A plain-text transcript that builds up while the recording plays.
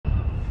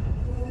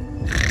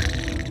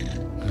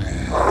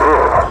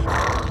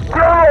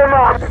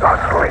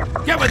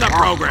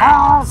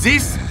program.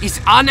 This is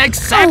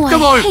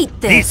unacceptable. Oh, I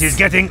hate this. This is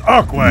getting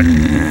awkward.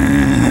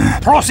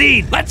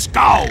 Proceed. Let's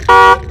go.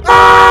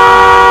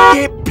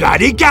 Get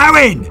bloody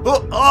going.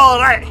 All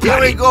right, here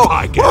we go.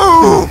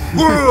 Woo,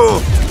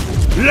 woo.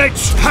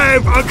 Let's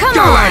have a Come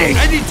go on. at it.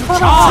 Ready to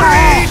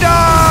charge.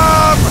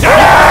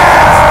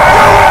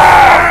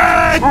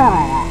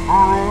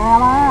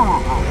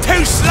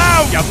 Too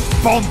slow, you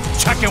bomb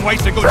chucking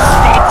waste of good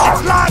Scotch.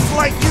 It's lads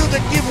like you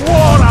that give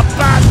war a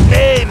bad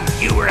name.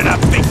 You were in a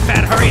big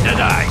fat hurry to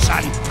die,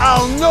 son.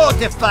 I'll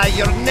notify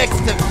your next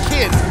of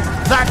kin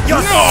that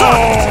you're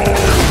sucked.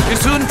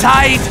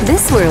 Gesundheit.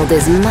 This world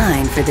is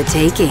mine for the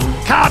taking.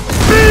 Cut.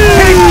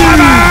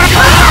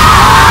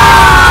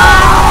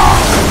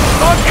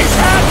 What is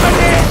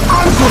happening?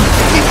 I'm going to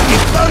stick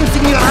your thumbs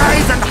in your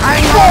eyes and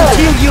hang on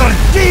till you're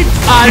dead.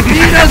 Auf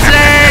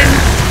Wiedersehen.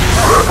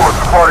 That was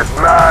 5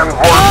 man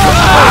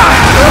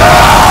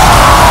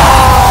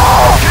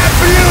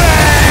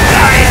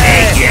I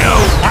hate you.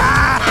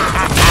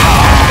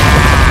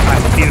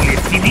 I've nearly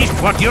finished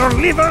what your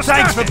liver.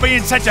 Thanks for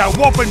being such a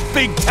whopping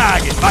big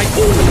target, mate.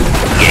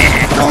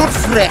 Yeah. Don't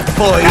fret,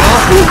 boy.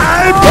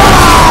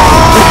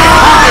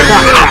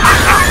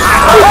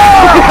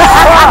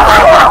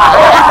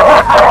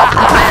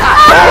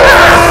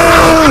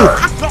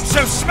 Not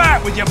so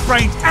smart with your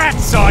brains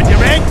outside your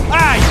head,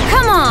 hey?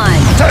 Come on.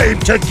 Time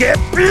to get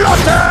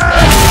blooded.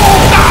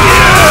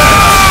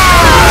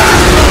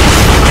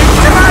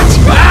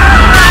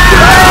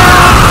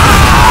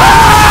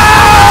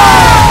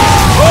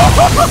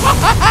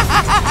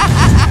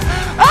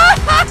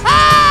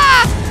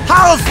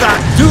 How's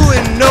that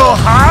doing no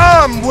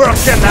harm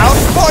working out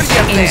for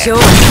you there?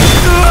 Enjoy.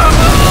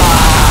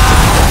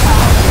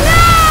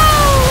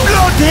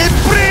 Bloody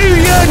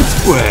brilliant!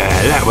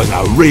 Well, that was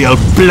a real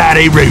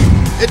bloody room.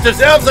 It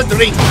deserves a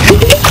drink.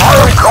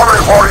 I'm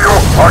coming for you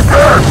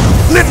again.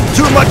 Little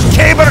too much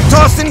caber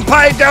tossing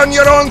pie down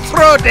your own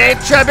throat, eh,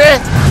 chubby?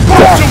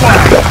 What's away?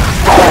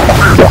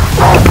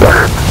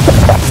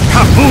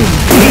 Kaboom!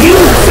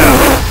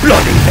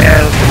 Bloody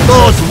hell!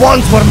 Those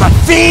ones were my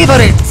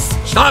favorites.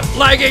 Stop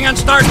lagging and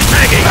start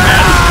tagging,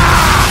 man.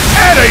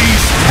 At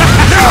ease!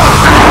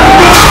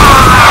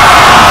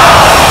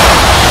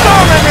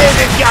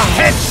 Dominated, you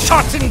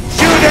head-shotting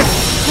Judas!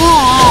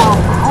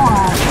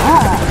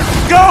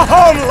 Go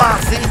home,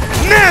 lassie!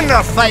 Men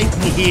are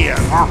fighting here!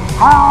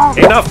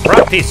 Enough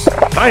practice.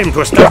 Time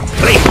to start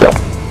playing.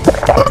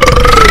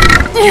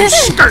 You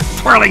skirt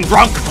twirling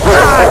drunk.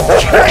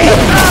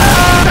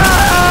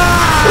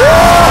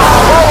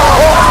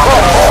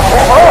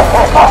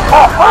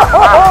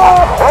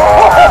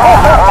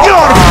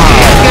 You're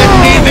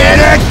getting me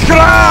very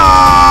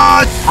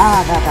cross!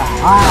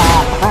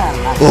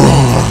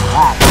 Oh,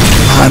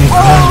 I'm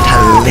going to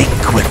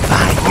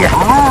liquefy you.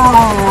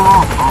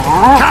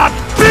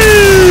 Kaboom!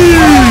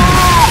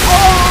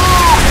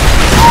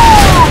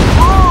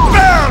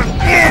 Burn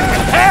in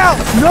hell!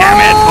 Damn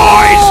it,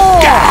 boys.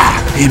 Gah.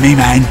 Hear me,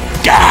 man?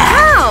 Gah.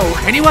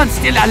 Ow! Anyone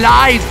still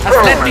alive has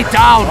let me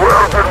down.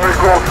 Where did we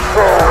go so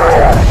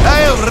wrong?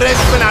 I'll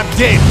rest when I'm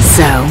dead.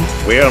 So,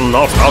 We're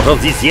not out of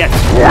this yet.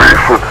 We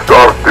should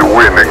start the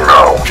winning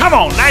now. Come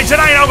on, lads, it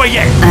ain't over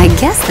yet. I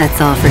guess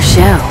that's all for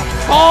show.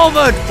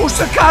 Forward.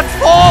 Push the cat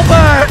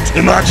forward.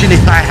 Imagine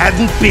if I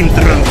hadn't been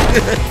drunk.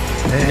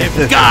 If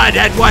God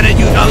had wanted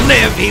you to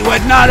live, he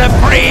would not have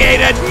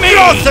created me.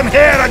 Grow some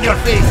hair on your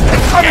face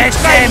and come and Get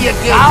try them you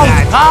do out,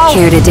 that. out.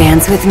 Care to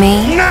dance with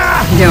me?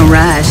 Nah! Don't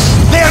rush.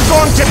 They're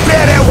going to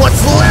bury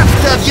what's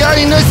left of you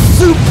in a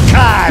soup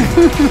can.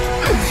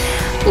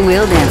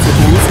 We'll dance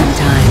again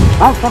sometime.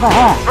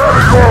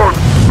 Very good.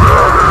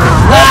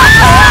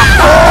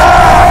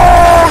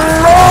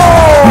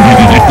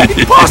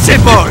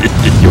 Impossible.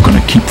 You're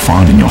gonna keep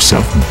finding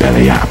yourself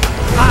belly up.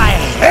 I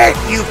hate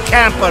you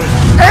campers.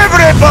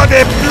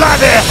 Everybody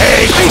bloody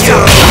hates you.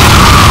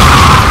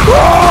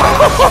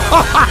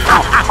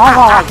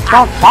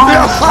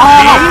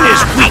 Pain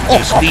is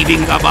weakness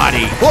leaving the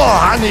body. Oh,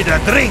 I need a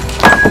drink.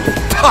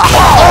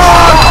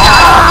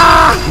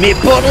 Me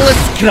bottle of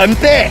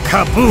scrumpy.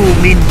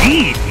 Kaboom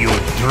indeed, you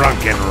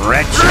drunken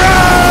wretch.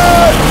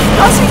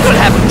 Nothing could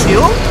happen to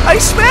you. I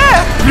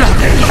swear.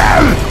 Bloody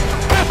hell.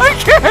 I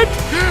can't.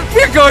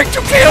 We're going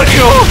to kill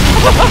you.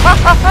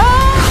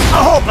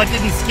 I hope I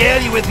didn't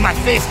scare you with my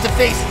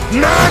face-to-face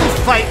man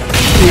fight.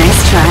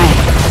 Nice try.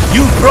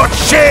 You brought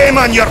shame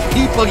on your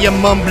people, you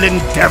mumbling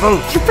devil.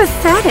 You're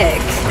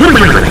pathetic.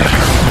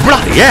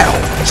 Bloody hell.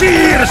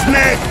 Cheers,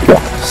 mate.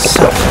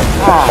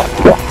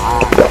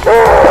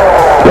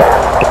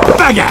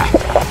 Bagger!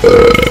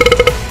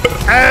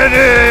 How do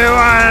you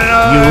want to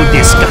know? You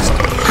disgust.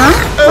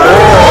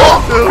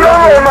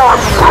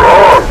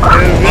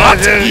 What?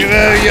 The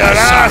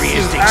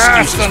sorriest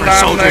excuses for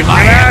soldiers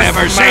I have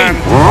ever seen.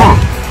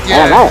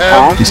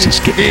 This is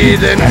getting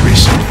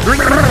embarrassing.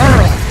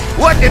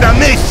 What did I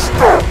miss?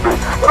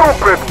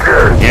 Stupid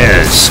kid.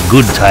 Yes,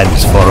 good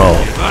times for all.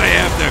 If I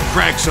have to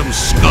crack some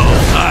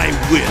skulls, I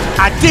will.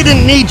 I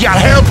didn't need your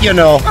help, you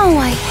know. Oh,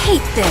 I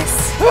hate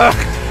this.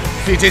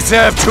 You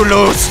deserve to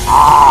lose.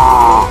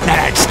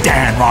 That's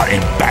downright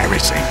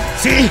embarrassing.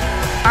 See?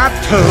 I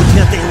told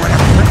you they were a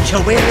bunch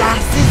of wee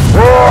lasses.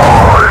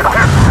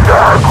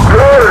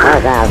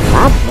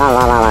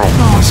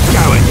 Nice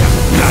going, you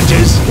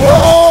bludgers.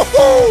 Whoa!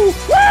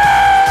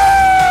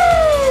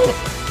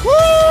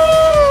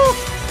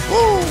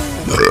 Woo!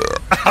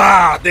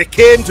 Ah, they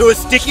came to a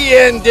sticky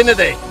end, didn't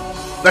they?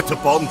 That's a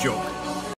bomb joke.